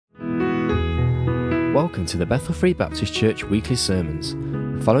Welcome to the Bethel Free Baptist Church weekly sermons.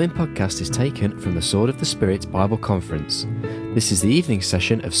 The following podcast is taken from the Sword of the Spirit Bible Conference. This is the evening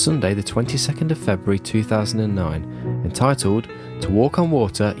session of Sunday the 22nd of February 2009, entitled, To Walk on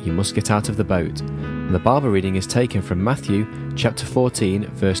Water You Must Get Out of the Boat. And the Bible reading is taken from Matthew chapter 14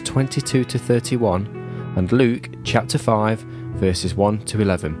 verse 22 to 31 and Luke chapter 5 verses 1 to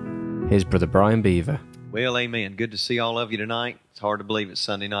 11. Here's Brother Brian Beaver. Well, amen. Good to see all of you tonight. It's hard to believe it's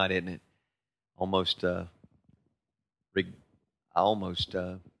Sunday night, isn't it? I almost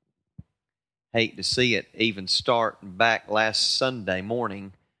hate to see it even start back last Sunday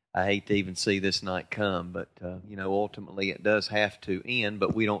morning. I hate to even see this night come, but ultimately it does have to end.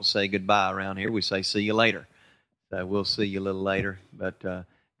 But we don't say goodbye around here. We say see you later. So we'll see you a little later. But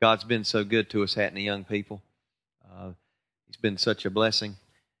God's been so good to us, hasn't he, young people? He's been such a blessing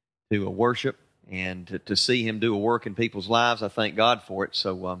to worship and to see Him do a work in people's lives. I thank God for it.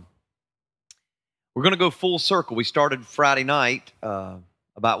 So we're going to go full circle. We started Friday night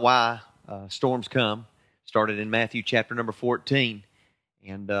about why storms come. Started in Matthew chapter number 14.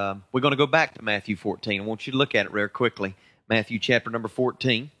 And we're going to go back to Matthew 14. I want you to look at it real quickly. Matthew chapter number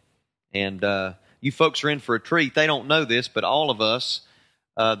 14. And you folks are in for a treat. They don't know this, but all of us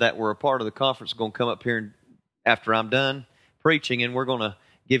that were a part of the conference are going to come up here after I'm done preaching, and we're going to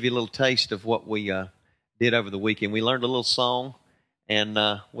give you a little taste of what we did over the weekend. We learned a little song. And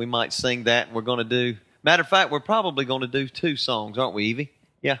we might sing that, and we're going to do... Matter of fact, we're probably going to do 2 songs, aren't we, Evie?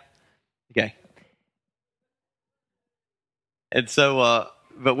 Yeah? Okay. And so,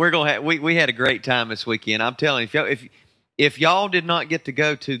 but we're going to have... We had a great time this weekend. I'm telling you, if y'all did not get to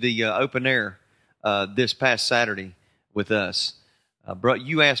go to the open air this past Saturday with us,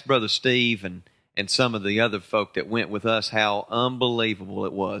 you asked Brother Steve and some of the other folk that went with us how unbelievable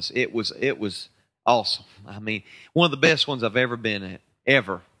it was. It was awesome. I mean, one of the best ones I've ever been at,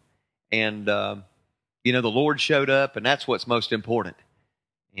 ever. And, the Lord showed up, and that's what's most important.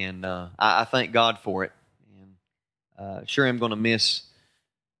 And I thank God for it. And sure am going to miss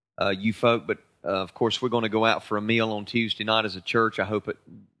you folk, but of course we're going to go out for a meal on Tuesday night as a church. I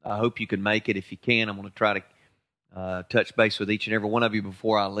hope you can make it. If you can, I'm going to try to touch base with each and every one of you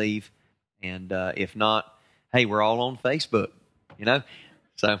before I leave. And if not, hey, we're all on Facebook,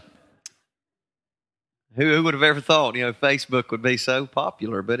 so... Who would have ever thought, Facebook would be so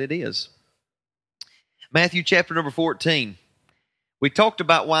popular, but it is. Matthew chapter number 14. We talked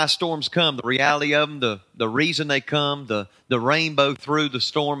about why storms come, the reality of them, the reason they come, the rainbow through the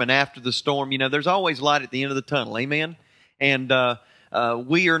storm and after the storm. There's always light at the end of the tunnel, amen? And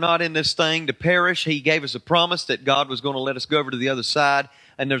we are not in this thing to perish. He gave us a promise that God was going to let us go over to the other side.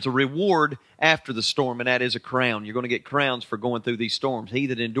 And there's a reward after the storm, and that is a crown. You're going to get crowns for going through these storms. He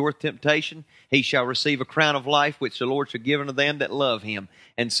that endureth temptation, he shall receive a crown of life, which the Lord shall give unto them that love Him.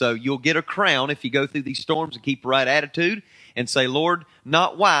 And so you'll get a crown if you go through these storms and keep the right attitude and say, Lord,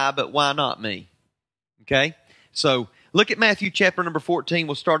 not why, but why not me? Okay? So look at Matthew chapter number 14.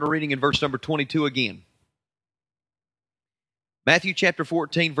 We'll start reading in verse number 22 again. Matthew chapter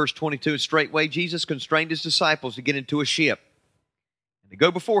 14, verse 22, and straightway Jesus constrained His disciples to get into a ship to go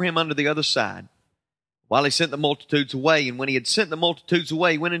before Him unto the other side, while He sent the multitudes away. And when He had sent the multitudes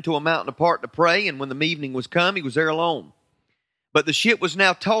away, He went into a mountain apart to pray, and when the evening was come, He was there alone. But the ship was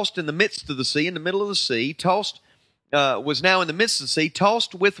now tossed in the midst of the sea, in the middle of the sea, tossed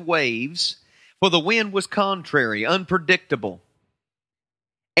with waves, for the wind was contrary, unpredictable.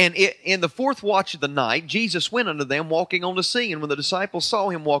 And in the 4th watch of the night, Jesus went unto them walking on the sea. And when the disciples saw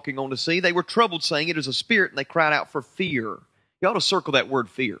Him walking on the sea, they were troubled, saying, It is a spirit, and they cried out for fear. You ought to circle that word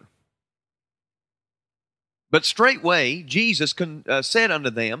fear. But straightway Jesus said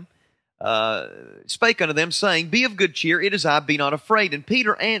unto them, spake unto them, saying, Be of good cheer, it is I, be not afraid. And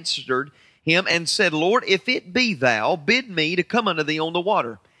Peter answered Him and said, Lord, if it be Thou, bid me to come unto Thee on the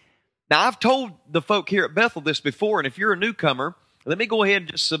water. Now I've told the folk here at Bethel this before, and if you're a newcomer, let me go ahead and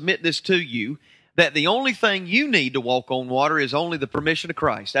just submit this to you, that the only thing you need to walk on water is only the permission of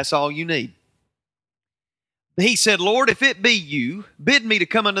Christ. That's all you need. He said, Lord, if it be You, bid me to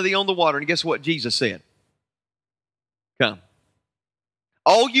come unto Thee on the water. And guess what Jesus said? Come.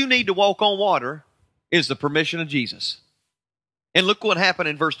 All you need to walk on water is the permission of Jesus. And look what happened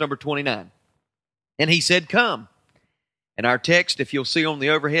in verse number 29. And He said, Come. And our text, if you'll see on the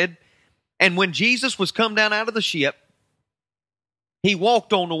overhead, and when Jesus was come down out of the ship, He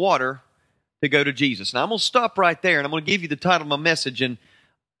walked on the water to go to Jesus. Now I'm going to stop right there, and I'm going to give you the title of my message, and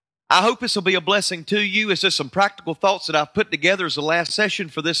I hope this will be a blessing to you. It's just some practical thoughts that I've put together as the last session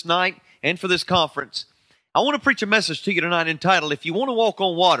for this night and for this conference. I want to preach a message to you tonight entitled, If You Want to Walk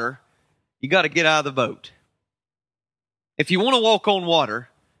on Water, You got to Get Out of the Boat. If you want to walk on water,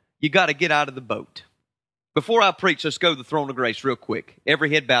 you got to get out of the boat. Before I preach, let's go to the throne of grace real quick. Every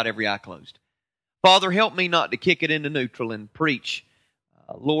head bowed, every eye closed. Father, help me not to kick it into neutral and preach,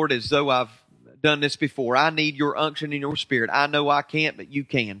 Lord, as though I've done this before. I need your unction and your spirit. I know I can't, but you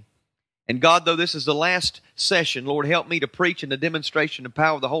can. And God, though this is the last session, Lord, help me to preach in the demonstration and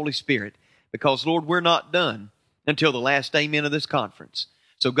power of the Holy Spirit. Because, Lord, we're not done until the last amen of this conference.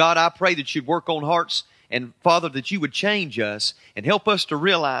 So, God, I pray that you'd work on hearts, and, Father, that you would change us and help us to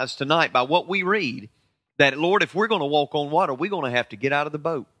realize tonight by what we read that, Lord, if we're going to walk on water, we're going to have to get out of the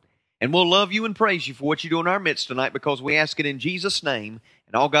boat. And we'll love you and praise you for what you do in our midst tonight, because we ask it in Jesus' name.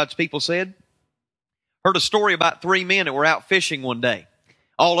 And all God's people said? Heard a story about 3 men that were out fishing one day.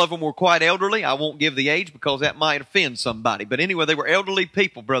 All of them were quite elderly. I won't give the age because that might offend somebody. But anyway, they were elderly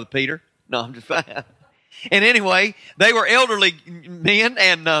people, Brother Peter. No, I'm just fine. And anyway, they were elderly men,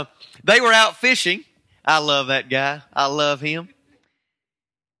 and they were out fishing. I love that guy. I love him.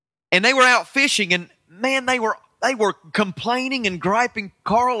 And they were out fishing, and man, they were complaining and griping,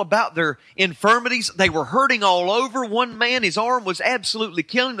 Carl, about their infirmities. They were hurting all over. One man, his arm was absolutely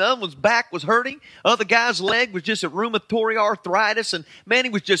killing him. The other one's back was hurting. Other guy's leg was just at rheumatoid arthritis. And man,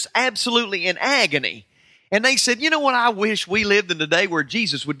 he was just absolutely in agony. And they said, you know what, I wish we lived in the day where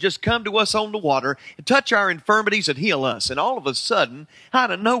Jesus would just come to us on the water and touch our infirmities and heal us. And all of a sudden,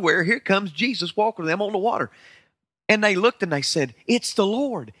 out of nowhere, here comes Jesus walking them on the water. And they looked and they said, it's the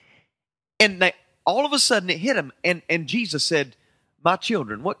Lord. And all of a sudden it hit them. And Jesus said, my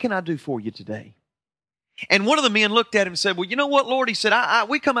children, what can I do for you today? And one of the men looked at him and said, well, you know what, Lord? He said,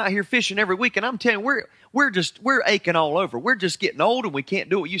 we come out here fishing every week, and I'm telling you, we're aching all over. We're just getting old, and we can't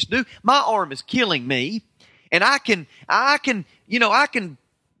do what we used to do. My arm is killing me. And I can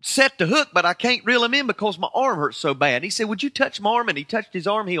set the hook, but I can't reel him in because my arm hurts so bad. And he said, would you touch my arm? And he touched his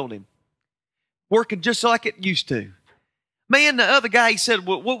arm, healed him. Working just like it used to. Man, the other guy, he said,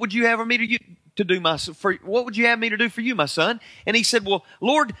 well, what would you have me to do, what would you have me to do for you, my son? And he said, well,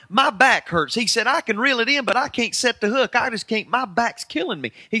 Lord, my back hurts. He said, I can reel it in, but I can't set the hook. I just can't. My back's killing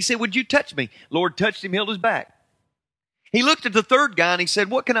me. He said, would you touch me? Lord touched him, healed his back. He looked at the third guy and he said,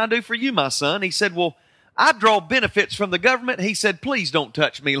 what can I do for you, my son? He said, well, I draw benefits from the government. He said, please don't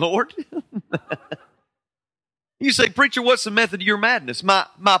touch me, Lord. You say, preacher, what's the method of your madness? My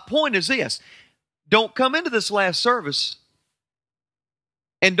point is this. Don't come into this last service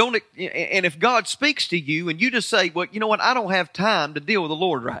and if God speaks to you and you just say, well, you know what, I don't have time to deal with the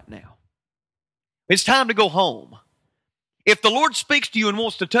Lord right now. It's time to go home. If the Lord speaks to you and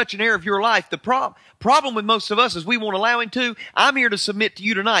wants to touch an area of your life, the problem with most of us is we won't allow Him to. I'm here to submit to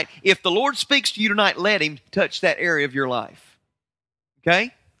you tonight. If the Lord speaks to you tonight, let Him touch that area of your life.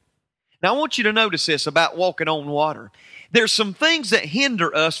 Okay? Now I want you to notice this about walking on water. There's some things that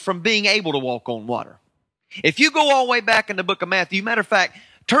hinder us from being able to walk on water. If you go all the way back in the book of Matthew, matter of fact,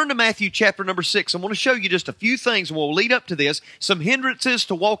 turn to Matthew chapter number 6. I want to show you just a few things, and we'll lead up to this, some hindrances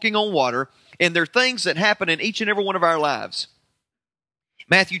to walking on water, and they're things that happen in each and every one of our lives.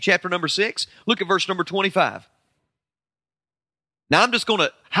 Matthew chapter number 6, look at verse number 25. Now I'm just going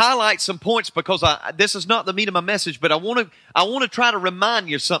to highlight some points because this is not the meat of my message, but I want to try to remind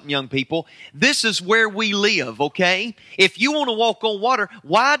you of something, young people. This is where we live, okay? If you want to walk on water,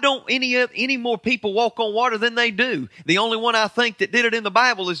 why don't any more people walk on water than they do? The only one I think that did it in the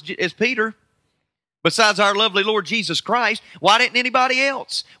Bible is Peter. Besides our lovely Lord Jesus Christ, why didn't anybody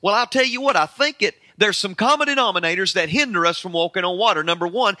else? Well, I'll tell you what, I think there's some common denominators that hinder us from walking on water. Number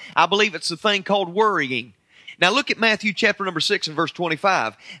one, I believe it's the thing called worrying. Now look at Matthew chapter number 6 and verse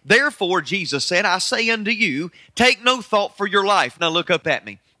 25. Therefore, Jesus said, I say unto you, take no thought for your life. Now look up at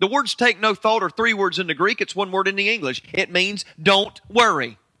me. The words take no thought are 3 words in the Greek. It's 1 word in the English. It means don't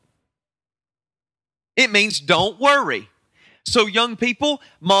worry. It means don't worry. So young people,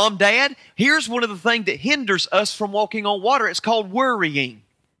 mom, dad, here's one of the things that hinders us from walking on water. It's called worrying.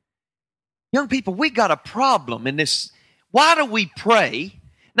 Young people, we got a problem in this. Why do we pray?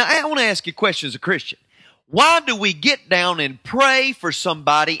 Now I want to ask you a question as a Christian. Why do we get down and pray for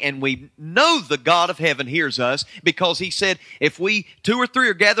somebody and we know the God of heaven hears us? Because He said, if we 2 or 3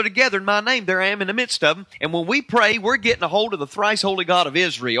 are gathered together in my name, there I am in the midst of them. And when we pray, we're getting a hold of the thrice holy God of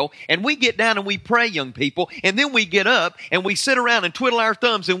Israel. And we get down and we pray, young people. And then we get up and we sit around and twiddle our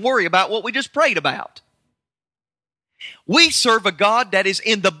thumbs and worry about what we just prayed about. We serve a God that is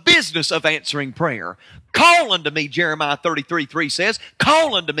in the business of answering prayer. Call unto me, Jeremiah 33:3 says,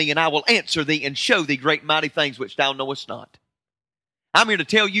 call unto me and I will answer thee and show thee great and mighty things which thou knowest not. I'm here to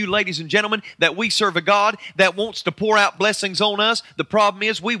tell you, ladies and gentlemen, that we serve a God that wants to pour out blessings on us. The problem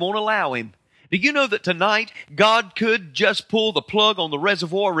is we won't allow Him. Do you know that tonight God could just pull the plug on the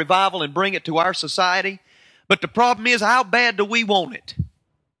reservoir revival and bring it to our society? But the problem is, how bad do we want it?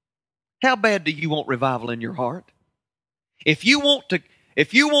 How bad do you want revival in your heart? If you want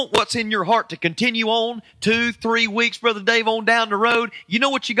what's in your heart to continue on 2-3 weeks, Brother Dave, on down the road, you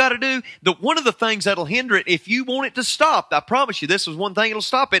know what you got to do? One of the things that'll hinder it, if you want it to stop, I promise you this is one thing that'll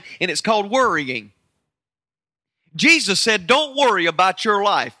stop it, and it's called worrying. Jesus said, don't worry about your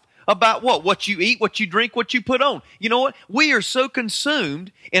life. About what? What you eat, what you drink, what you put on. You know what? We are so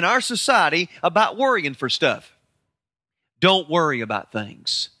consumed in our society about worrying for stuff. Don't worry about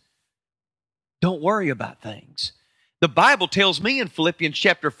things. Don't worry about things. The Bible tells me in Philippians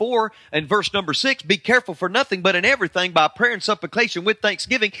chapter 4 and verse number 6, be careful for nothing, but in everything by prayer and supplication with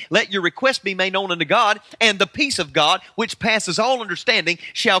thanksgiving, let your requests be made known unto God, and the peace of God, which passes all understanding,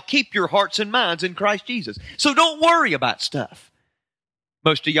 shall keep your hearts and minds in Christ Jesus. So don't worry about stuff.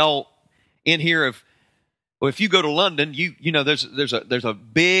 Most of y'all in here if you go to London, you know there's a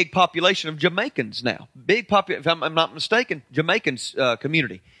big population of Jamaicans now. If I'm not mistaken, Jamaicans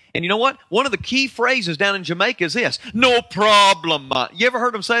community. And you know what? One of the key phrases down in Jamaica is this: no problem, man. You ever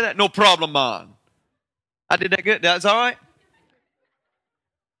heard them say that? No problem, man. I did that good. That's all right.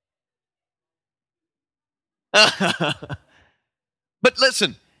 But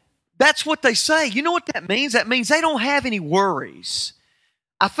listen, that's what they say. You know what that means? That means they don't have any worries.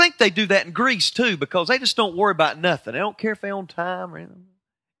 I think they do that in Greece too, because they just don't worry about nothing. They don't care if they're on time or anything.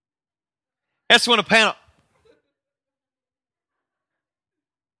 That's when a panel.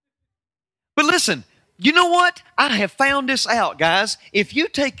 But listen, you know what? I have found this out, guys. If you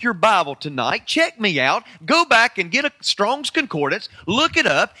take your Bible tonight, check me out, go back and get a Strong's Concordance, look it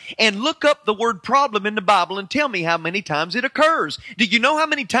up, and look up the word problem in the Bible and tell me how many times it occurs. Do you know how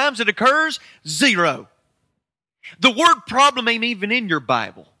many times it occurs? 0. The word problem ain't even in your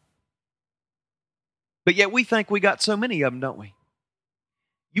Bible. But yet we think we got so many of them, don't we?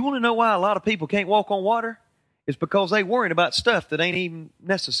 You want to know why a lot of people can't walk on water? It's because they worrying about stuff that ain't even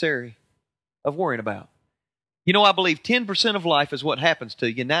necessary of worrying about. You know, I believe 10% of life is what happens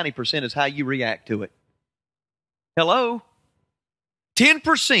to you, 90% is how you react to it. Hello?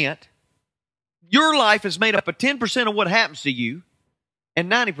 10%, your life is made up of 10% of what happens to you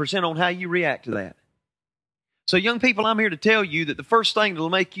and 90% on how you react to that. So young people, I'm here to tell you that the first thing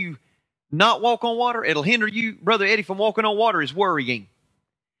that'll make you not walk on water, it'll hinder you, Brother Eddie, from walking on water is worrying.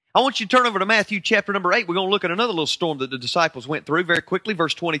 I want you to turn over to Matthew chapter number 8. We're going to look at another little storm that the disciples went through very quickly.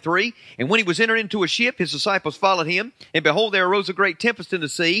 Verse 23, and when he was entered into a ship, his disciples followed him. And behold, there arose a great tempest in the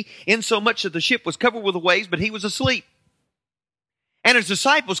sea, insomuch that the ship was covered with the waves, but he was asleep. And his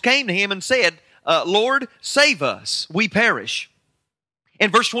disciples came to him and said, Lord, save us, we perish.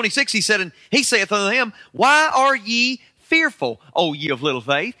 In verse 26, he said, and he saith unto them, why are ye fearful, O ye of little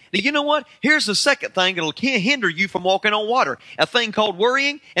faith? Now, you know what? Here's the second thing that'll hinder you from walking on water. A thing called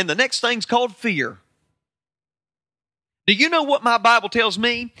worrying, and the next thing's called fear. Do you know what my Bible tells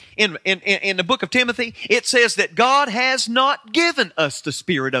me in the book of Timothy? It says that God has not given us the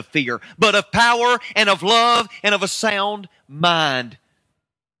spirit of fear, but of power and of love and of a sound mind.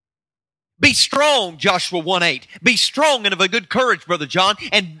 Be strong, Joshua 1:8. Be strong and of a good courage, Brother John,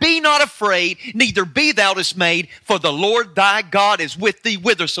 and be not afraid, neither be thou dismayed, for the Lord thy God is with thee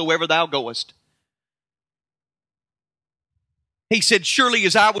whithersoever thou goest. He said, surely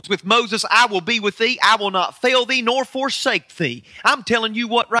as I was with Moses, I will be with thee. I will not fail thee nor forsake thee. I'm telling you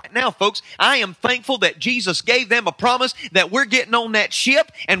what right now, folks, I am thankful that Jesus gave them a promise that we're getting on that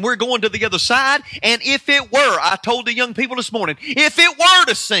ship and we're going to the other side. And if it were, I told the young people this morning, if it were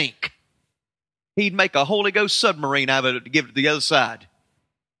to sink, He'd make a Holy Ghost submarine out of it to give it to the other side.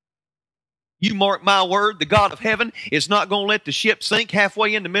 You mark my word, the God of heaven is not going to let the ship sink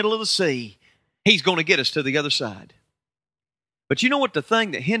halfway in the middle of the sea. He's going to get us to the other side. But you know what the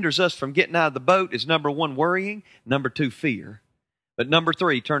thing that hinders us from getting out of the boat is, number 1, worrying, number 2, fear. But number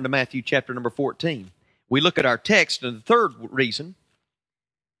 3, turn to Matthew chapter number 14. We look at our text, and the third reason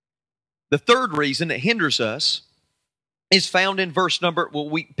that hinders us is found in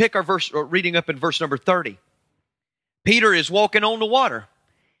we pick our verse, reading up in verse number 30. Peter is walking on the water.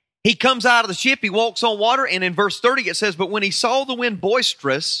 He comes out of the ship, he walks on water, and in verse 30 it says, but when he saw the wind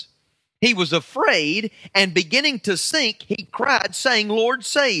boisterous, he was afraid, and beginning to sink, he cried, saying, Lord,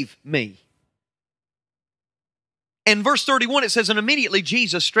 save me. In verse 31 it says, and immediately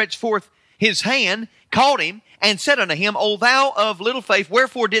Jesus stretched forth his hand, caught him, and said unto him, O thou of little faith,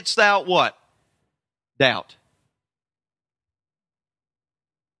 wherefore didst thou what? Doubt.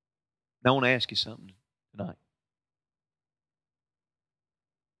 Now, I want to ask you something tonight.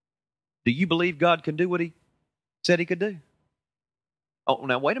 Do you believe God can do what He said He could do? Oh,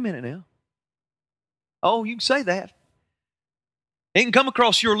 now, wait a minute now. Oh, you can say that. It can come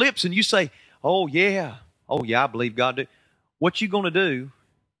across your lips and you say, oh, yeah, I believe God do. What you going to do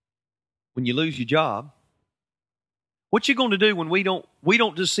when you lose your job? What you going to do when we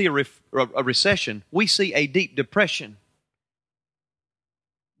don't just see a recession, we see a deep depression?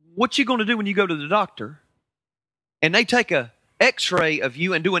 What you going to do when you go to the doctor and they take a x-ray of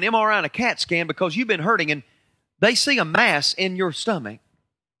you and do an MRI and a CAT scan because you've been hurting and they see a mass in your stomach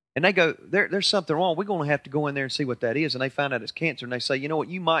and they go, there's something wrong. We're going to have to go in there and see what that is. And they find out it's cancer and they say, you know what,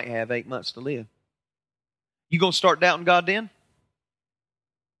 you might have 8 months to live. You going to start doubting God then?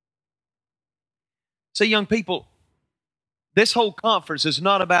 See, young people, this whole conference is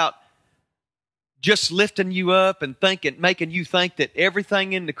not about just lifting you up and making you think that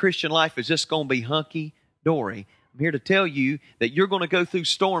everything in the Christian life is just going to be hunky-dory. I'm here to tell you that you're going to go through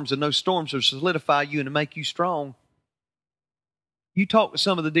storms, and those storms will solidify you and to make you strong. You talk to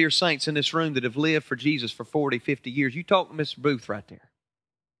some of the dear saints in this room that have lived for Jesus for 40, 50 years. You talk to Mr. Booth right there.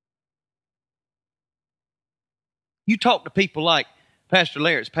 You talk to people like Pastor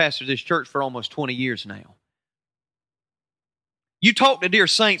Larry's pastored this church for almost 20 years now. You talk to dear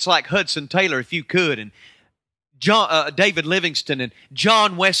saints like Hudson Taylor, if you could, and David Livingston and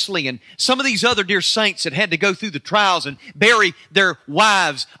John Wesley and some of these other dear saints that had to go through the trials and bury their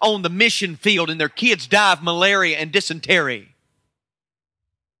wives on the mission field and their kids die of malaria and dysentery.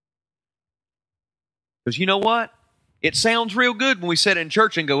 Because you know what? It sounds real good when we sit in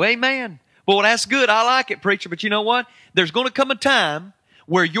church and go, amen. Boy, that's good. I like it, preacher. But you know what? There's going to come a time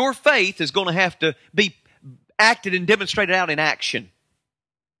where your faith is going to have to be acted and demonstrated out in action.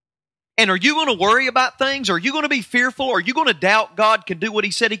 And are you going to worry about things? Are you going to be fearful? Are you going to doubt God can do what He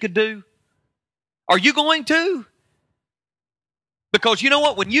said He could do? Are you going to? Because you know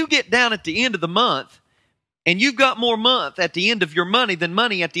what? When you get down at the end of the month and you've got more month at the end of your money than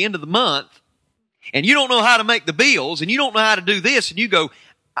money at the end of the month, and you don't know how to make the bills and you don't know how to do this, and you go,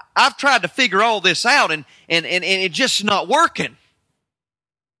 I've tried to figure all this out and it's just not working.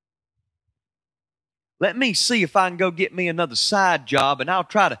 Let me see if I can go get me another side job and I'll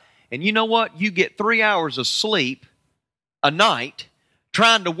try to. And you know what? You get 3 hours of sleep a night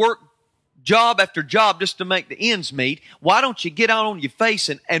trying to work job after job just to make the ends meet. Why don't you get out on your face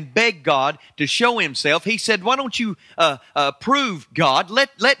and beg God to show Himself? He said, why don't you prove God?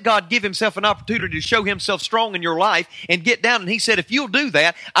 Let God give Himself an opportunity to show Himself strong in your life and get down. And He said, if you'll do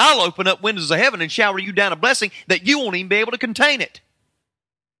that, I'll open up windows of heaven and shower you down a blessing that you won't even be able to contain it.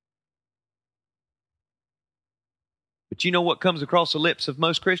 But you know what comes across the lips of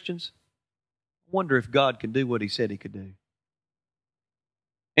most Christians? I wonder if God can do what He said He could do.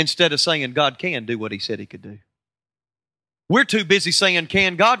 Instead of saying God can do what He said He could do. We're too busy saying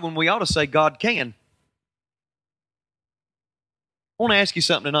can God when we ought to say God can. I want to ask you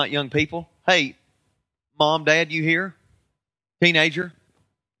something tonight, young people. Hey, mom, dad, you here? Teenager?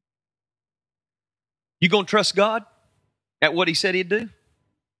 You going to trust God at what He said He'd do?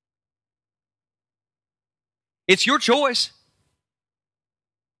 It's your choice.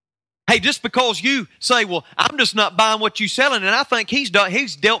 Hey, just because you say, well, I'm just not buying what you're selling and I think he's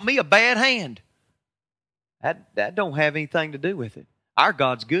dealt me a bad hand. That don't have anything to do with it. Our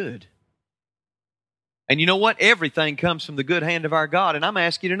God's good. And you know what? Everything comes from the good hand of our God. And I'm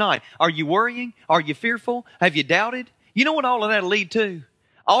asking you tonight, are you worrying? Are you fearful? Have you doubted? You know what all of that will lead to?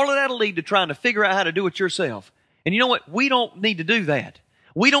 All of that will lead to trying to figure out how to do it yourself. And you know what? We don't need to do that.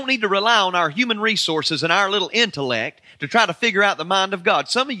 We don't need to rely on our human resources and our little intellect to try to figure out the mind of God.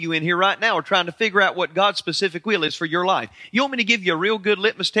 Some of you in here right now are trying to figure out what God's specific will is for your life. You want me to give you a real good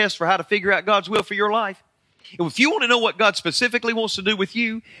litmus test for how to figure out God's will for your life? If you want to know what God specifically wants to do with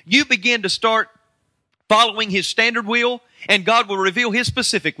you, you begin to start following His standard will, and God will reveal His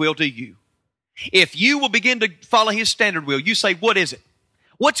specific will to you. If you will begin to follow His standard will, you say, what is it?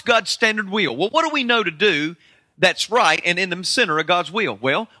 What's God's standard will? Well, what do we know to do that's right and in the center of God's will?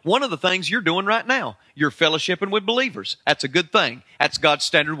 Well, one of the things you're doing right now, you're fellowshipping with believers. That's a good thing. That's God's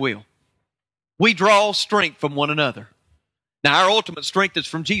standard will. We draw strength from one another. Now, our ultimate strength is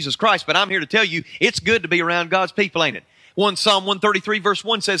from Jesus Christ, but I'm here to tell you, it's good to be around God's people, ain't it? Psalm 133 verse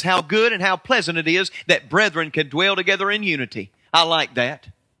 1 says, how good and how pleasant it is that brethren can dwell together in unity. I like that.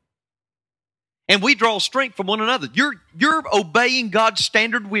 And we draw strength from one another. You're obeying God's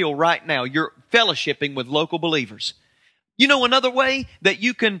standard will right now. You're fellowshipping with local believers. You know another way that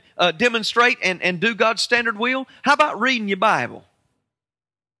you can demonstrate and do God's standard will? How about reading your Bible?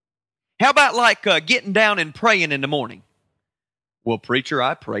 How about like getting down and praying in the morning? Well, preacher,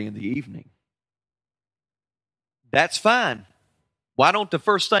 I pray in the evening. That's fine. Why don't the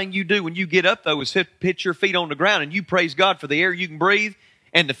first thing you do when you get up, though, is put your feet on the ground and you praise God for the air you can breathe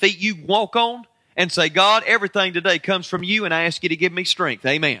and the feet you walk on? And say, God, everything today comes from you and I ask you to give me strength.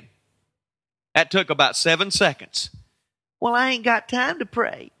 Amen. That took about 7 seconds. Well, I ain't got time to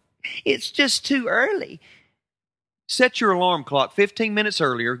pray. It's just too early. Set your alarm clock 15 minutes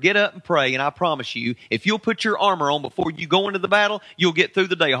earlier, get up and pray, and I promise you, if you'll put your armor on before you go into the battle, you'll get through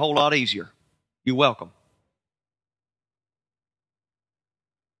the day a whole lot easier. You're welcome.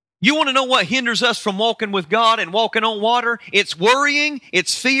 You want to know what hinders us from walking with God and walking on water? It's worrying,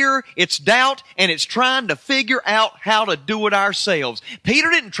 it's fear, it's doubt, and it's trying to figure out how to do it ourselves. Peter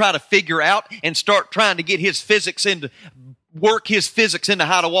didn't try to figure out and start trying to work his physics into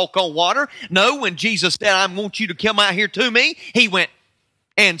how to walk on water. No, when Jesus said, I want you to come out here to me, he went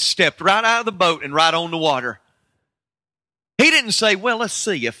and stepped right out of the boat and right on the water. He didn't say, well, let's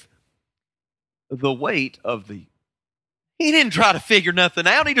see if the weight of the... He didn't try to figure nothing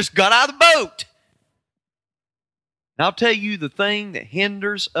out. He just got out of the boat. And I'll tell you, the thing that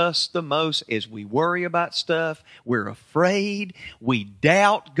hinders us the most is we worry about stuff. We're afraid. We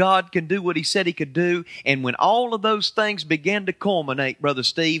doubt God can do what He said He could do. And when all of those things begin to culminate, Brother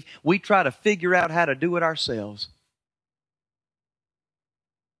Steve, we try to figure out how to do it ourselves.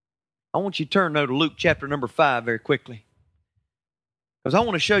 I want you to turn now to Luke chapter number 5 very quickly. Because I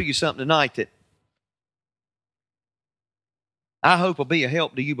want to show you something tonight that I hope will be a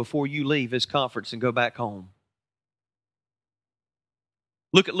help to you before you leave this conference and go back home.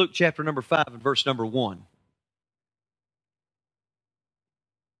 Look at Luke chapter number 5 and verse number 1.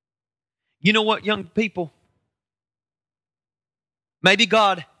 You know what, young people? Maybe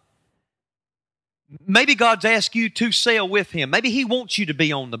God's asked you to sail with Him. Maybe He wants you to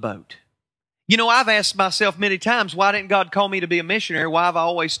be on the boat. You know, I've asked myself many times, why didn't God call me to be a missionary? Why have I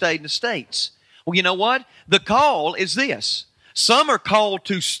always stayed in the States? Well, you know what? The call is this. Some are called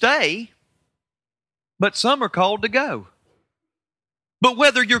to stay, but some are called to go. But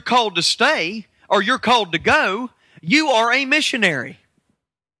whether you're called to stay or you're called to go, you are a missionary.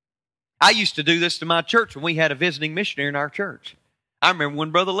 I used to do this to my church when we had a visiting missionary in our church. I remember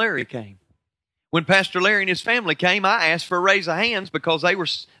when Brother Larry came. When Pastor Larry and his family came, I asked for a raise of hands because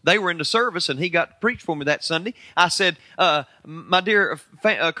they were in the service and he got to preach for me that Sunday. I said, my dear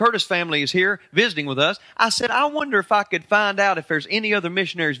Curtis family is here visiting with us. I said, I wonder if I could find out if there's any other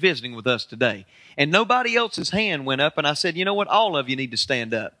missionaries visiting with us today. And nobody else's hand went up, and I said, you know what? All of you need to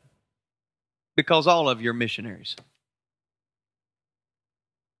stand up because all of you are missionaries.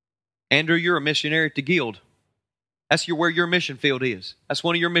 Andrew, you're a missionary to Guild. That's where your mission field is. That's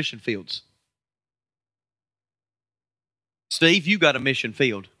one of your mission fields. Steve, you got a mission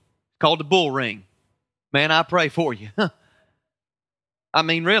field. It's called the Bull Ring. Man, I pray for you. I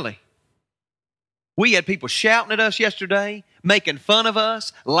mean, really. We had people shouting at us yesterday, making fun of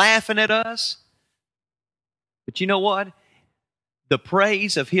us, laughing at us. But you know what? The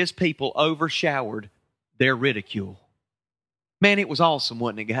praise of His people overshadowed their ridicule. Man, it was awesome,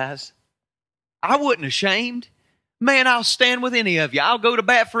 wasn't it, guys? I wasn't ashamed. Man, I'll stand with any of you. I'll go to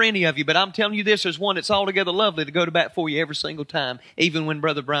bat for any of you. But I'm telling you this, there's one that's altogether lovely to go to bat for you every single time, even when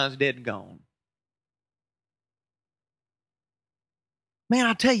Brother Brian's dead and gone. Man,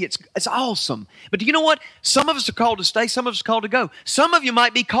 I tell you, it's awesome. But do you know what? Some of us are called to stay, some of us are called to go. Some of you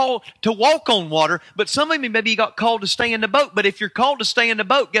might be called to walk on water, but some of you maybe got called to stay in the boat. But if you're called to stay in the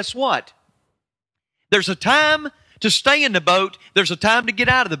boat, guess what? There's a time to stay in the boat, there's a time to get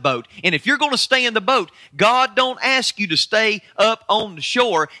out of the boat. And if you're going to stay in the boat, God don't ask you to stay up on the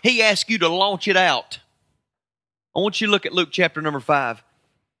shore. He asks you to launch it out. I want you to look at Luke chapter number 5.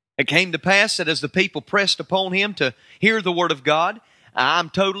 It came to pass that as the people pressed upon Him to hear the Word of God, I'm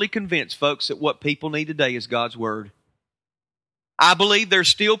totally convinced, folks, that what people need today is God's Word. I believe there's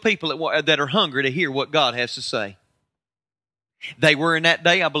still people that are hungry to hear what God has to say. They were in that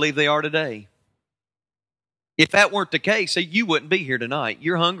day. I believe they are today. If that weren't the case, you wouldn't be here tonight.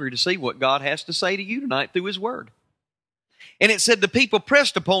 You're hungry to see what God has to say to you tonight through His Word. And it said the people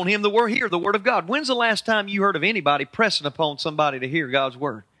pressed upon Him to hear the Word of God. When's the last time you heard of anybody pressing upon somebody to hear God's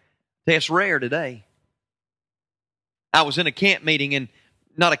Word? That's rare today. I was in a camp meeting, and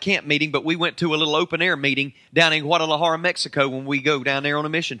not a camp meeting, but we went to a little open-air meeting down in Guadalajara, Mexico when we go down there on a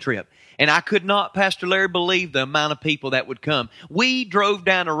mission trip. And I could not, Pastor Larry, believe the amount of people that would come. We drove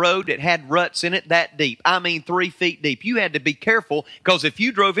down a road that had ruts in it that deep. I mean, 3 feet deep. You had to be careful because if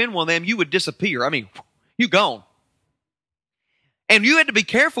you drove in one of them, you would disappear. I mean, you gone. And you had to be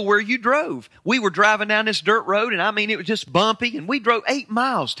careful where you drove. We were driving down this dirt road, and I mean, it was just bumpy, and we drove 8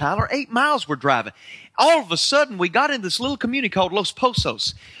 miles, Tyler. 8 miles we're driving. All of a sudden, we got in this little community called Los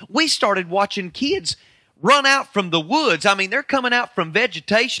Pozos. We started watching kids run out from the woods. I mean, they're coming out from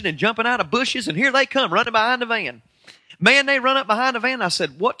vegetation and jumping out of bushes, and here they come running behind the van. Man, they run up behind the van. I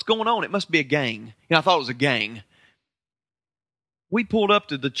said, what's going on? It must be a gang. And I thought it was a gang. We pulled up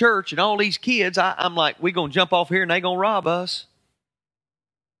to the church, and all these kids, I'm like, we're going to jump off here, and they're going to rob us.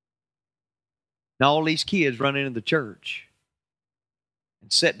 And all these kids run into the church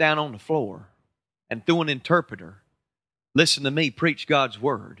and sat down on the floor and through an interpreter, listen to me preach God's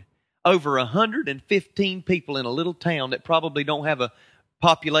Word. Over 115 people in a little town that probably don't have a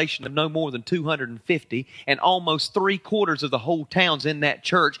population of no more than 250, and almost 3/4 of the whole town's in that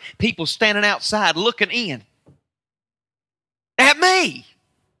church. People standing outside looking in at me.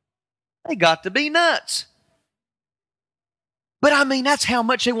 They got to be nuts. But I mean, that's how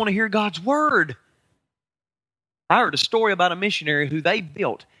much they want to hear God's Word. I heard a story about a missionary who they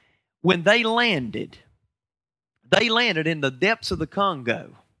built. When they landed in the depths of the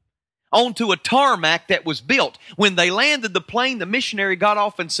Congo onto a tarmac that was built. When they landed the plane, the missionary got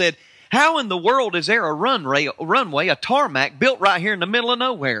off and said, how in the world is there a runway, a tarmac built right here in the middle of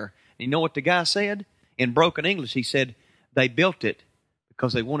nowhere? And you know what the guy said? In broken English, he said, they built it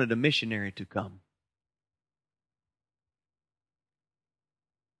because they wanted a missionary to come.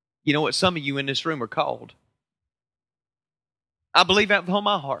 You know what some of you in this room are called? I believe that with all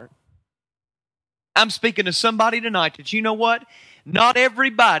my heart. I'm speaking to somebody tonight that you know what? Not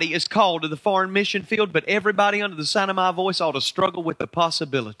everybody is called to the foreign mission field, but everybody under the sound of my voice ought to struggle with the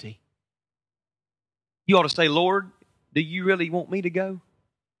possibility. You ought to say, Lord, do you really want me to go?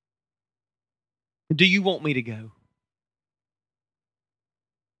 Do you want me to go?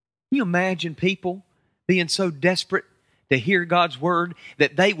 Can you imagine people being so desperate to hear God's Word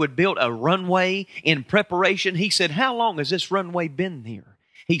that they would build a runway in preparation? He said, how long has this runway been here?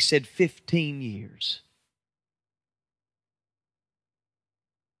 He said, 15 years.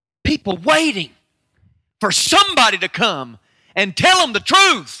 People waiting for somebody to come and tell them the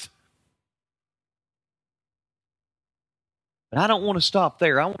truth. But I don't want to stop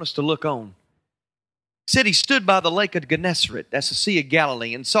there. I want us to look on. It said he stood by the lake of Gennesaret, that's the Sea of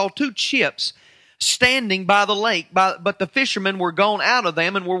Galilee, and saw two ships standing by the lake, but the fishermen were gone out of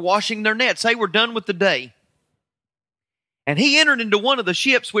them and were washing their nets. They were done with the day. And he entered into one of the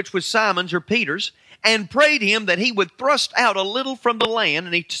ships, which was Simon's or Peter's, and prayed him that he would thrust out a little from the land,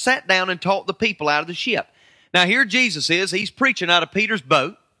 and he sat down and taught the people out of the ship. Now here Jesus is, he's preaching out of Peter's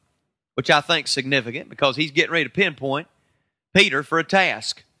boat, which I think is significant because he's getting ready to pinpoint Peter for a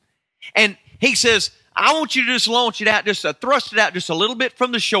task. And he says, I want you to just launch it out, just thrust it out just a little bit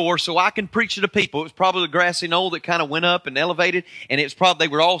from the shore so I can preach to the people. It was probably the grassy knoll that kind of went up and elevated, and it's probably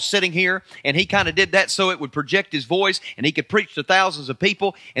they were all sitting here, and he kind of did that so it would project his voice, and he could preach to thousands of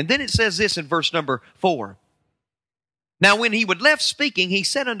people. And then it says this in verse number 4. Now when he would left speaking, he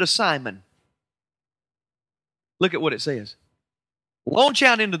said unto Simon, look at what it says. Launch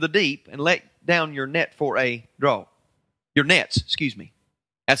out into the deep and let down your net for a draught. Your nets, excuse me.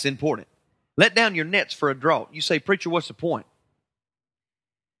 That's important. Let down your nets for a draught. You say, preacher, what's the point?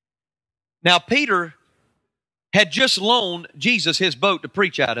 Now, Peter had just loaned Jesus his boat to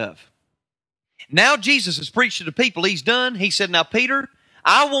preach out of. Now Jesus has preached to the people. He's done. He said, now, Peter,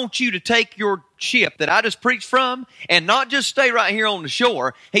 I want you to take your ship that I just preached from and not just stay right here on the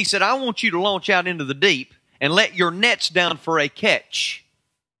shore. He said, I want you to launch out into the deep and let your nets down for a catch.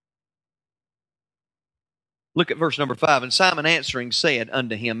 Look at verse number 5. And Simon answering said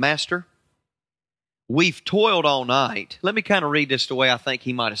unto him, Master, we've toiled all night. Let me kind of read this the way I think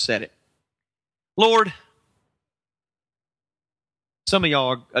he might have said it. Lord, some of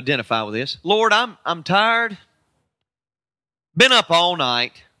y'all identify with this. Lord, I'm tired. Been up all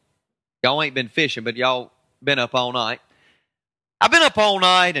night. Y'all ain't been fishing, but y'all been up all night. I've been up all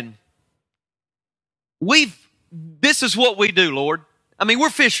night, and this is what we do, Lord. I mean, we're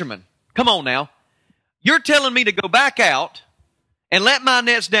fishermen. Come on now. You're telling me to go back out and let my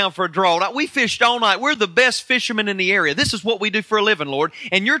nets down for a draught. We fished all night. We're the best fishermen in the area. This is what we do for a living, Lord.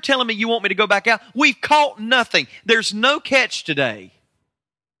 And you're telling me you want me to go back out? We've caught nothing. There's no catch today.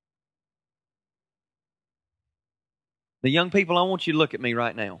 The young people, I want you to look at me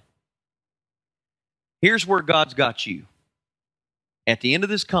right now. Here's where God's got you. At the end of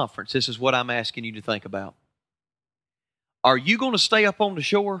this conference, this is what I'm asking you to think about. Are you going to stay up on the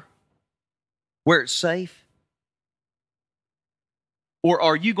shore where it's safe? Or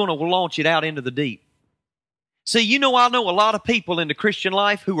are you going to launch it out into the deep? See, I know a lot of people in the Christian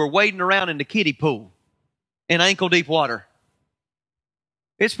life who are wading around in the kiddie pool in ankle deep water.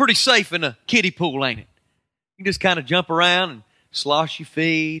 It's pretty safe in a kiddie pool, ain't it? You can just kind of jump around and slosh your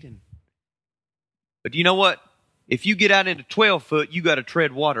feet. But you know what? If you get out into 12 foot, you got to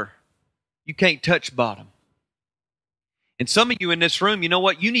tread water. You can't touch bottom. And some of you in this room, you know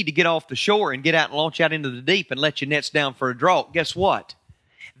what? You need to get off the shore and get out and launch out into the deep and let your nets down for a draught. Guess what?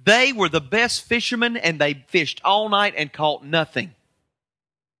 They were the best fishermen, and they fished all night and caught nothing.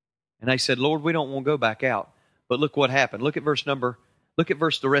 And they said, Lord, we don't want to go back out. But look what happened. Look at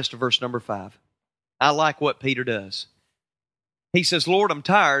the rest of verse number 5. I like what Peter does. He says, Lord, I'm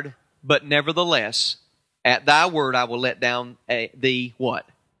tired, but nevertheless, at thy word I will let down thee what?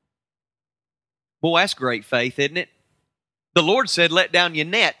 Boy, that's great faith, isn't it? The Lord said, let down your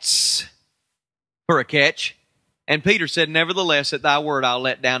nets for a catch. And Peter said, nevertheless, at thy word I'll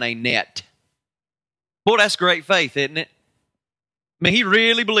let down a net. Boy, that's great faith, isn't it? I mean, he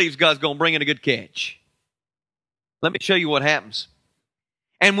really believes God's going to bring in a good catch. Let me show you what happens.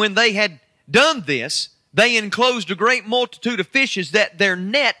 And when they had done this, they enclosed a great multitude of fishes that their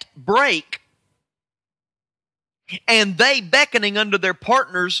net brake. And they, beckoning unto their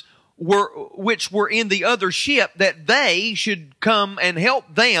partners which were in the other ship, that they should come and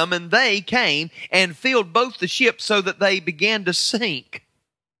help them, and they came and filled both the ships so that they began to sink.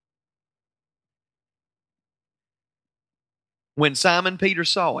 When Simon Peter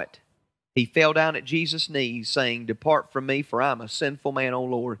saw it, he fell down at Jesus' knees, saying, depart from me, for I'm a sinful man, O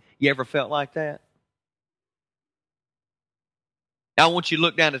Lord. You ever felt like that? I want you to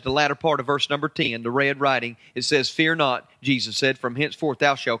look down at the latter part of verse number 10, the red writing. It says, fear not, Jesus said, from henceforth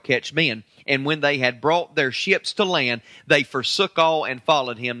thou shalt catch men. And when they had brought their ships to land, they forsook all and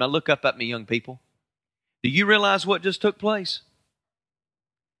followed him. Now look up at me, young people. Do you realize what just took place?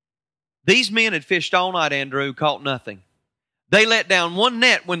 These men had fished all night, Andrew, caught nothing. They let down one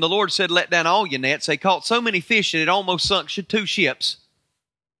net when the Lord said, let down all your nets. They caught so many fish that it almost sunk 2 ships.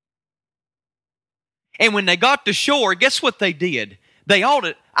 And when they got to shore, guess what they did? They ought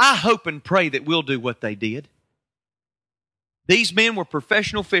to, I hope and pray that we'll do what they did. These men were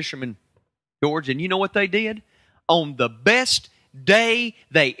professional fishermen, George, and you know what they did? On the best day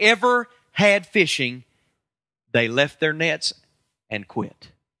they ever had fishing, they left their nets and quit.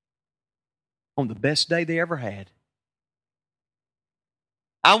 On the best day they ever had.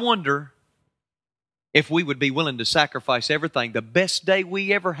 I wonder if we would be willing to sacrifice everything. The best day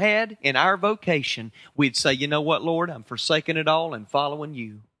we ever had in our vocation, we'd say, you know what, Lord, I'm forsaking it all and following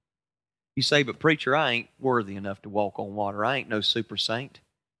you. You say, but preacher, I ain't worthy enough to walk on water. I ain't no super saint.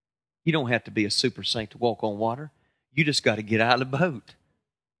 You don't have to be a super saint to walk on water. You just got to get out of the boat.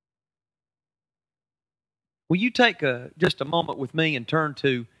 Will you take just a moment with me and turn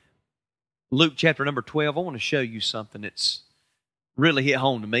to Luke chapter number 12? I want to show you something that's really hit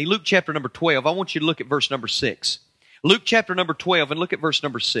home to me. Luke chapter number 12, I want you to look at verse number 6. Luke chapter number 12 and look at verse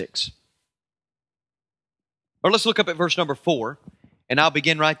number 6. Or let's look up at verse number 4, and I'll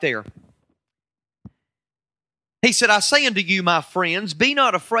begin right there. He said, I say unto you, my friends, be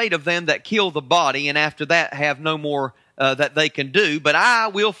not afraid of them that kill the body, and after that have no more that they can do, but I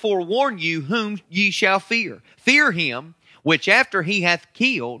will forewarn you whom ye shall fear. Fear him, which after he hath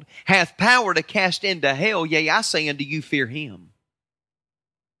killed, hath power to cast into hell. Yea, I say unto you, fear him.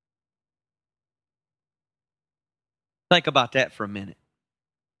 Think about that for a minute.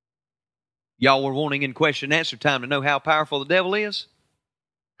 Y'all were wanting in question and answer time to know how powerful the devil is?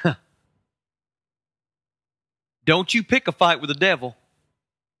 Huh. Don't you pick a fight with the devil.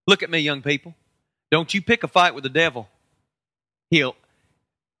 Look at me, young people. Don't you pick a fight with the devil.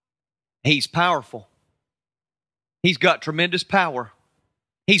 He's powerful. He's got tremendous power.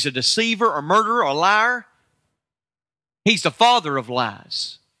 He's a deceiver, a murderer, a liar. He's the father of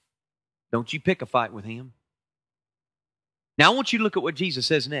lies. Don't you pick a fight with him. Now I want you to look at what Jesus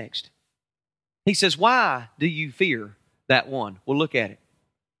says next. He says, why do you fear that one? Well, look at it.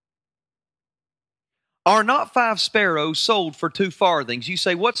 Are not 5 sparrows sold for 2 farthings? You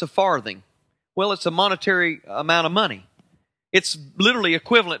say, what's a farthing? Well, it's a monetary amount of money. It's literally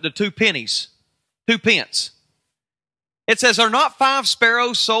equivalent to 2 pennies, 2 pence. It says, are not 5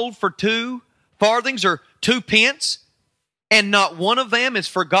 sparrows sold for 2 farthings or 2 pence? And not one of them is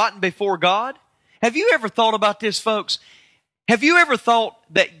forgotten before God? Have you ever thought about this, folks? Have you ever thought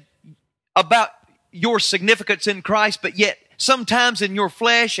that about your significance in Christ, but yet sometimes in your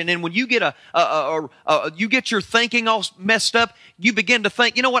flesh, and then when you get you get your thinking all messed up, you begin to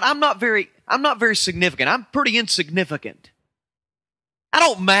think, you know what, I'm not very significant. I'm pretty insignificant. I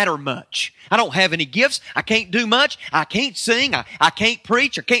don't matter much. I don't have any gifts. I can't do much. I can't sing. I can't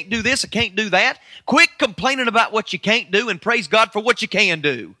preach. I can't do this. I can't do that. Quit complaining about what you can't do and praise God for what you can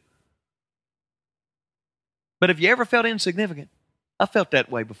do. But have you ever felt insignificant? I felt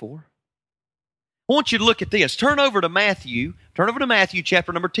that way before. I want you to look at this. Turn over to Matthew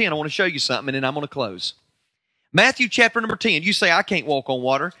chapter number 10. I want to show you something, and then I'm going to close. Matthew chapter number 10. You say, I can't walk on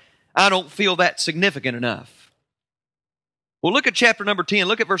water. I don't feel that significant enough. Well, look at chapter number 10.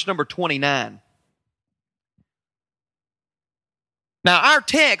 Look at verse number 29. Now, our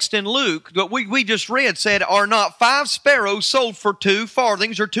text in Luke, what we just read, said, are not 5 sparrows sold for 2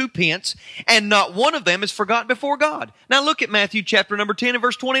 farthings or 2 pence, and not one of them is forgotten before God. Now, look at Matthew chapter number 10 and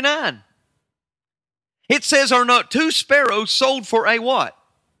verse 29. It says, are not 2 sparrows sold for a what?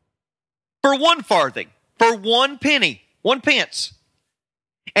 For 1 farthing, for 1 penny, 1 pence.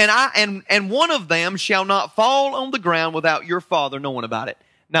 And one of them shall not fall on the ground without your Father knowing about it.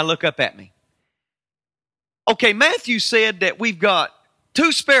 Now look up at me. Okay, Matthew said that we've got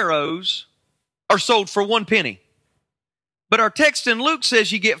 2 sparrows are sold for 1 penny. But our text in Luke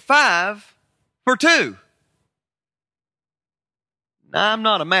says you get 5 for 2. Now, I'm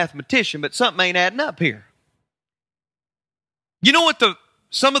not a mathematician, but something ain't adding up here. You know what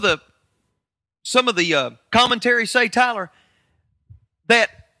some of the commentaries say, Tyler? That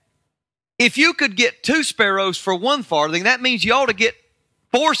if you could get 2 sparrows for 1 farthing, that means you ought to get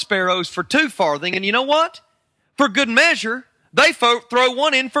 4 sparrows for 2 farthing. And you know what? For good measure, they throw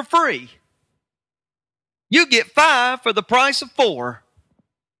 1 in for free. You get 5 for the price of 4.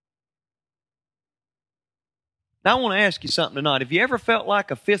 Now, I want to ask you something tonight. Have you ever felt like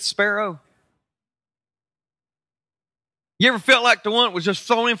a 5th sparrow? You ever felt like the one that was just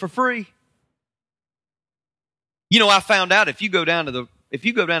thrown in for free? You know, I found out if you go down to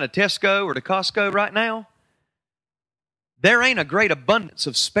Tesco or to Costco right now, there ain't a great abundance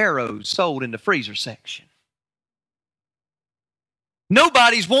of sparrows sold in the freezer section.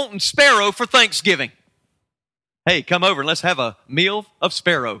 Nobody's wanting sparrow for Thanksgiving. Hey, come over and let's have a meal of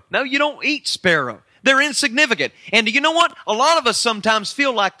sparrow. No, you don't eat sparrow. They're insignificant. And you know what? A lot of us sometimes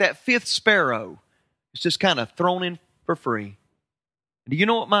feel like that 5th sparrow is just kind of thrown in for free. Do you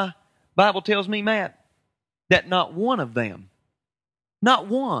know what my Bible tells me, Matt? That not one of them, not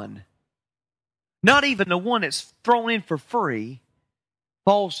one, not even the one that's thrown in for free,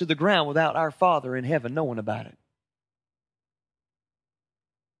 falls to the ground without our Father in heaven knowing about it.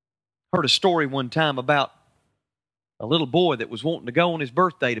 Heard a story one time about a little boy that was wanting to go on his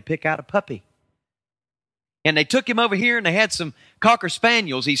birthday to pick out a puppy. And they took him over here and they had some Cocker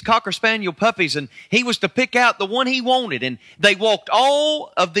Spaniels, these Cocker Spaniel puppies, and he was to pick out the one he wanted. And they walked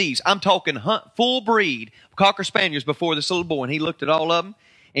all of these, I'm talking full breed Cocker Spaniels before this little boy. And he looked at all of them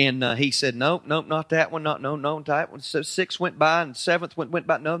and he said, nope, not that one, not that one. So 6 went by and 7th went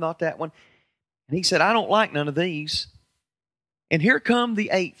by, no, not that one. And he said, I don't like none of these. And here come the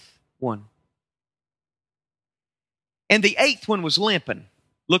 8th one. And the 8th one was limping.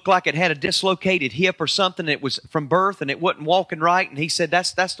 Looked like it had a dislocated hip or something. It was from birth and it wasn't walking right. And he said,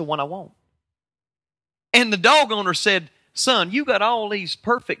 that's the one I want. And the dog owner said, son, you got all these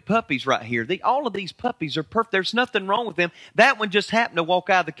perfect puppies right here. All of these puppies are perfect. There's nothing wrong with them. That one just happened to walk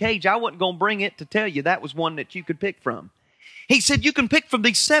out of the cage. I wasn't going to bring it to tell you that was one that you could pick from. He said, you can pick from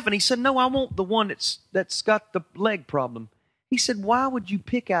these 7. He said, no, I want the one that's got the leg problem. He said, why would you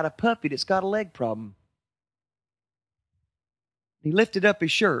pick out a puppy that's got a leg problem? He lifted up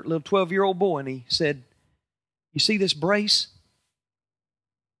his shirt, little 12-year-old boy, and he said, you see this brace?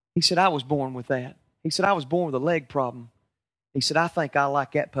 He said, I was born with that. He said, I was born with a leg problem. He said, I think I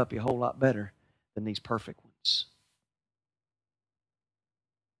like that puppy a whole lot better than these perfect ones.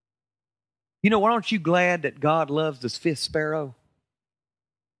 You know, aren't you glad that God loves this 5th sparrow?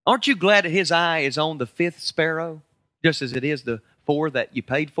 Aren't you glad that His eye is on the 5th sparrow, just as it is the 4 that you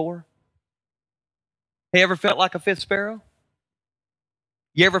paid for? Have you ever felt like a 5th sparrow?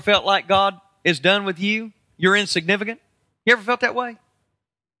 You ever felt like God is done with you? You're insignificant? You ever felt that way?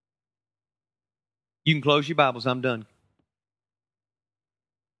 You can close your Bibles. I'm done.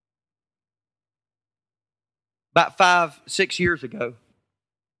 About 5-6 years ago,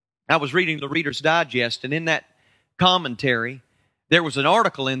 I was reading the Reader's Digest, and in that commentary, there was an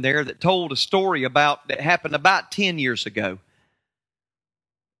article in there that told a story that happened about 10 years ago.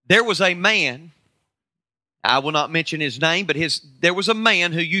 There was a man, I will not mention his name, but there was a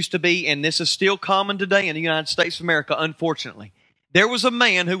man who used to be, and this is still common today in the United States of America, unfortunately. There was a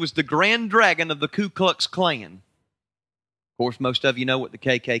man who was the Grand Dragon of the Ku Klux Klan. Of course, most of you know what the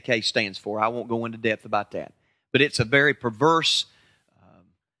KKK stands for. I won't go into depth about that. But it's a very perverse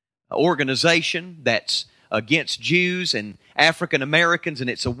organization that's against Jews and African Americans, and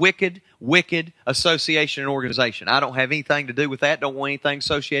it's a wicked, wicked association and organization. I don't have anything to do with that, don't want anything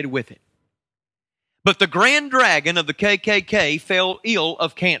associated with it. But the Grand Dragon of the KKK fell ill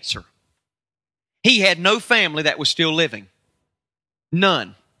of cancer. He had no family that was still living.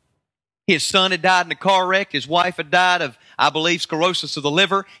 None. His son had died in a car wreck. His wife had died of, I believe, cirrhosis of the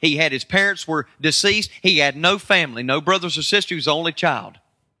liver. His parents were deceased. He had no family, no brothers or sisters. He was the only child.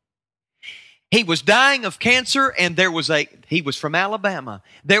 He was dying of cancer, and he was from Alabama.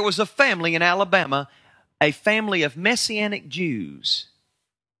 There was a family in Alabama, a family of Messianic Jews,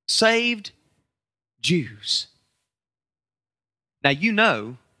 saved Jews. Now, you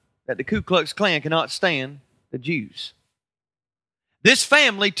know that the Ku Klux Klan cannot stand the Jews. This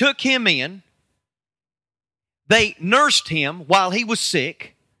family took him in, They nursed him while he was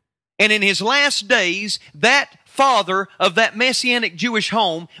sick. And in his last days, that father of that Messianic Jewish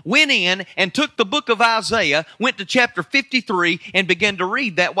home went in and took the book of Isaiah, went to chapter 53, and began to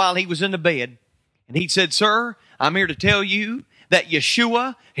read that while he was in the bed. And he said, "Sir, I'm here to tell you that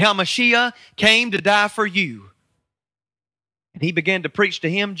Yeshua, HaMashiach, came to die for you." And he began to preach to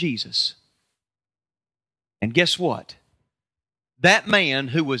him Jesus. And guess what? That man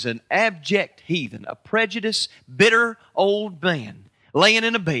who was an abject heathen, a prejudiced, bitter old man, laying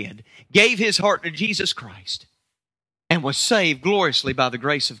in a bed, gave his heart to Jesus Christ and was saved gloriously by the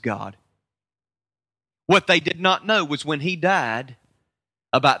grace of God. What they did not know was when he died,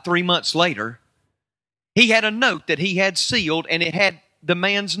 about 3 months later, he had a note that he had sealed, and it had the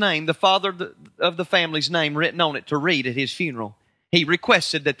man's name, the father of the family's name, written on it to read at his funeral. He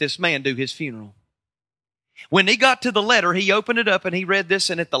requested that this man do his funeral. When he got to the letter, he opened it up and he read this,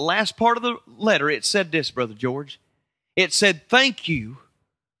 and at the last part of the letter, it said this, Brother George. It said, "Thank you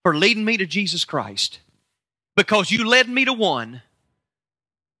for leading me to Jesus Christ, because you led me to one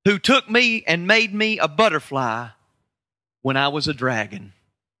who took me and made me a butterfly when I was a dragon."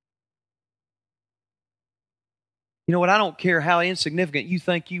 You know what? I don't care how insignificant you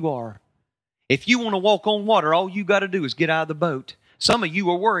think you are. If you want to walk on water, all you got to do is get out of the boat. Some of you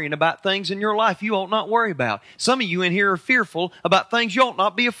are worrying about things in your life you ought not worry about. Some of you in here are fearful about things you ought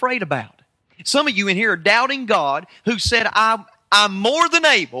not be afraid about. Some of you in here are doubting God, who said, I'm more than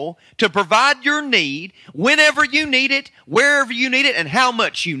able to provide your need whenever you need it, wherever you need it, and how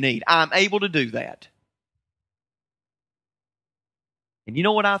much you need. I'm able to do that. And you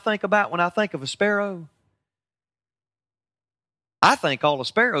know what I think about when I think of a sparrow? I think all a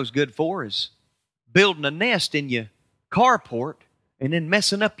sparrow's good for is building a nest in your carport and then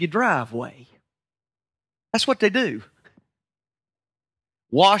messing up your driveway. That's what they do.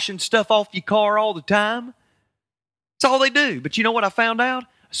 Washing stuff off your car all the time. That's all they do. But you know what I found out?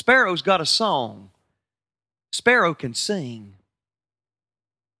 A sparrow's got a song. A sparrow can sing.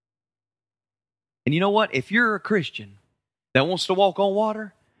 And you know what? If you're a Christian that wants to walk on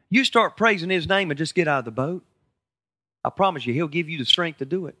water, you start praising His name and just get out of the boat. I promise you, He'll give you the strength to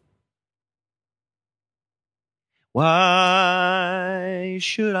do it. Why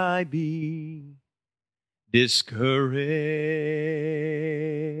should I be discouraged?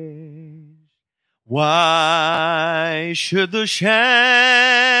 Why should the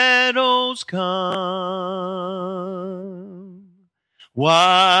shadows come?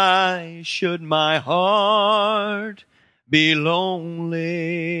 Why should my heart be lonely,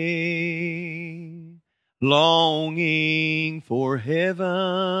 longing for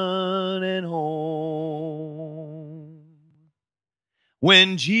heaven and home,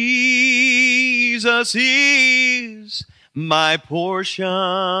 when Jesus is my portion,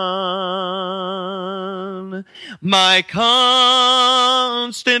 my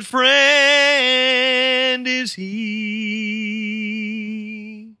constant friend is He.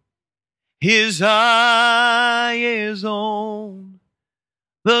 His eye is on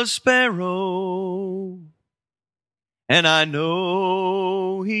the sparrow, and I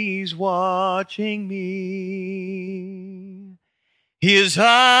know He's watching me. His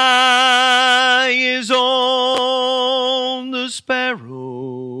eye is on the sparrow,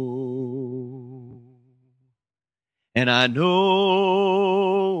 and I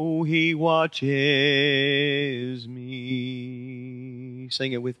know He watches me.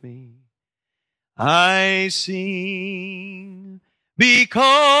 Sing it with me. I sing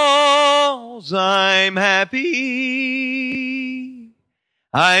because I'm happy.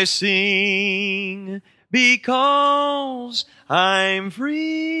 I sing because I'm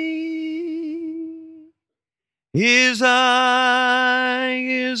free. His eye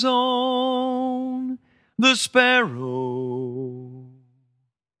is on the sparrow,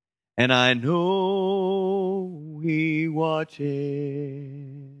 and I know He watches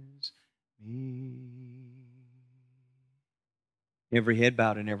me. Every head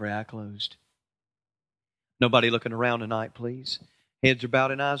bowed and every eye closed. Nobody looking around tonight, please. Heads are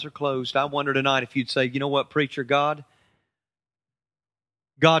bowed and eyes are closed. I wonder tonight if you'd say, you know what, preacher, God's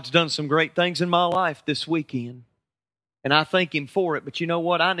done some great things in my life this weekend, and I thank Him for it, but you know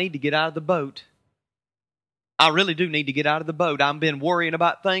what? I need to get out of the boat. I really do need to get out of the boat. I've been worrying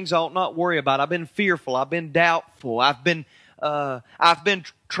about things I ought not worry about. I've been fearful. I've been doubtful. I've been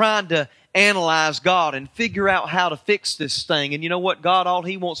trying to analyze God and figure out how to fix this thing. And you know what? God, all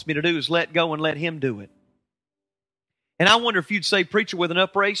He wants me to do is let go and let Him do it. And I wonder if you'd say, preacher, with an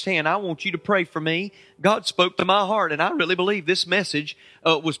upraised hand, I want you to pray for me. God spoke to my heart, and I really believe this message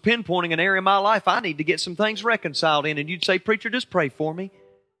was pinpointing an area of my life I need to get some things reconciled in. And you'd say, preacher, just pray for me.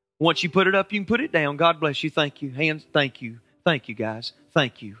 Once you put it up, you can put it down. God bless you. Thank you. Hands, thank you. Thank you, guys.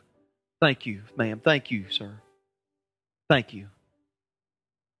 Thank you. Thank you, ma'am. Thank you, sir. Thank you.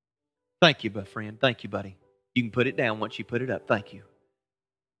 Thank you, friend. Thank you, buddy. You can put it down once you put it up. Thank you.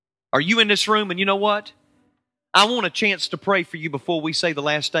 Are you in this room and you know what? I want a chance to pray for you before we say the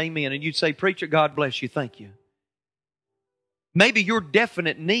last amen. And you'd say, preacher, God bless you. Thank you. Maybe your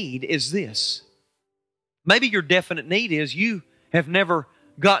definite need is this. Maybe your definite need is you have never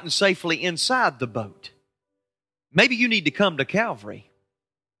gotten safely inside the boat. Maybe you need to come to Calvary.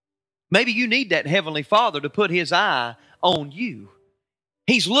 Maybe you need that Heavenly Father to put His eye on you.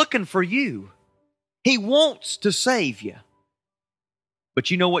 He's looking for you. He wants to save you. But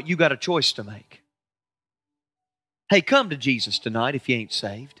you know what? You got a choice to make. Hey, come to Jesus tonight if you ain't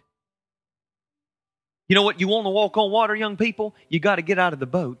saved. You know what? You want to walk on water, young people? You got to get out of the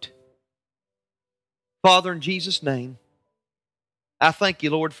boat. Father, in Jesus' name, I thank you,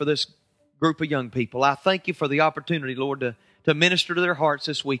 Lord, for this group of young people. I thank you for the opportunity, Lord, to minister to their hearts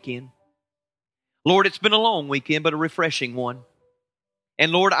this weekend. Lord, it's been a long weekend, but a refreshing one.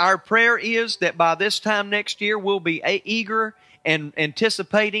 And Lord, our prayer is that by this time next year, we'll be eager and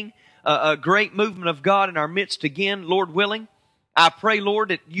anticipating a great movement of God in our midst again, Lord willing. I pray, Lord,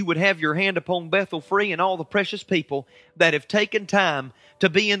 that you would have your hand upon Bethel Free and all the precious people that have taken time to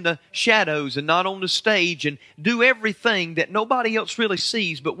be in the shadows and not on the stage and do everything that nobody else really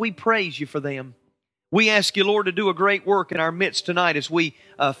sees, but we praise you for them. We ask you, Lord, to do a great work in our midst tonight as we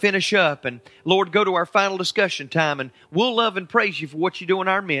finish up. And, Lord, go to our final discussion time, and we'll love and praise you for what you do in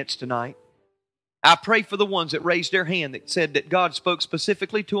our midst tonight. I pray for the ones that raised their hand that said that God spoke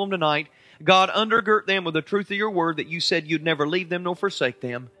specifically to them tonight. God, undergird them with the truth of your word that you said you'd never leave them nor forsake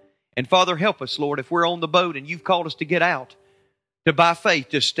them. And, Father, help us, Lord, if we're on the boat and you've called us to get out, to by faith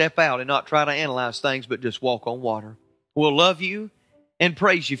just step out and not try to analyze things, but just walk on water. We'll love you and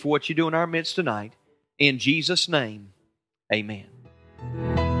praise you for what you do in our midst tonight. In Jesus' name, amen.